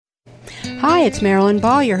Hi, it's Marilyn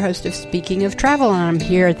Ball, your host of Speaking of Travel, and I'm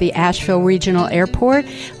here at the Asheville Regional Airport.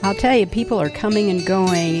 I'll tell you, people are coming and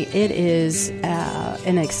going. It is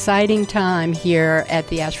an exciting time here at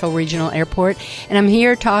the Asheville Regional Airport, and I'm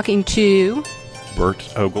here talking to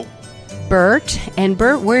Bert Ogle. Bert. And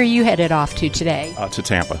Bert, where are you headed off to today? To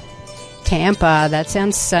Tampa. Tampa. That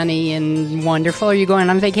sounds sunny and wonderful. Are you going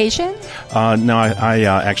on vacation? No, I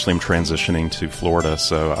actually am transitioning to Florida,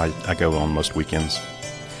 so I go on most weekends.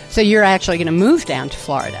 So you're actually going to move down to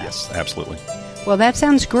Florida? Yes, absolutely. Well, that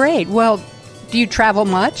sounds great. Well, do you travel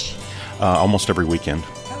much? Almost every weekend.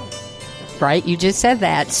 Right, you just said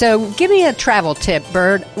that. So give me a travel tip,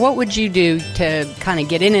 Bert. What would you do to kind of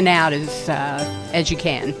get in and out as you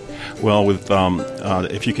can? Well, with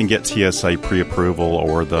if you can get TSA pre-approval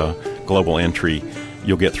or the global entry,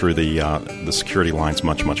 you'll get through the security lines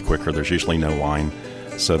much, much quicker. There's usually no line,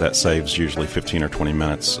 so that saves usually 15 or 20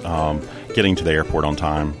 minutes. Getting to the airport on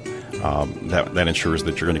time, that ensures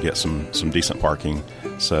that you're going to get some decent parking.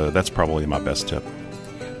 So that's probably my best tip.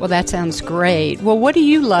 Well, that sounds great. Well, what do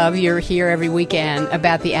you love? You're here every weekend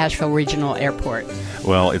about the Asheville Regional Airport.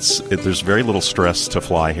 Well, there's very little stress to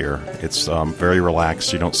fly here. It's very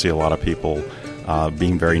relaxed. You don't see a lot of people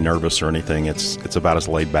being very nervous or anything. It's about as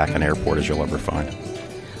laid back an airport as you'll ever find.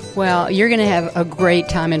 Well, you're going to have a great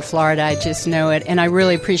time in Florida. I just know it. And I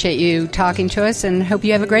really appreciate you talking to us and hope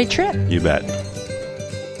you have a great trip. You bet.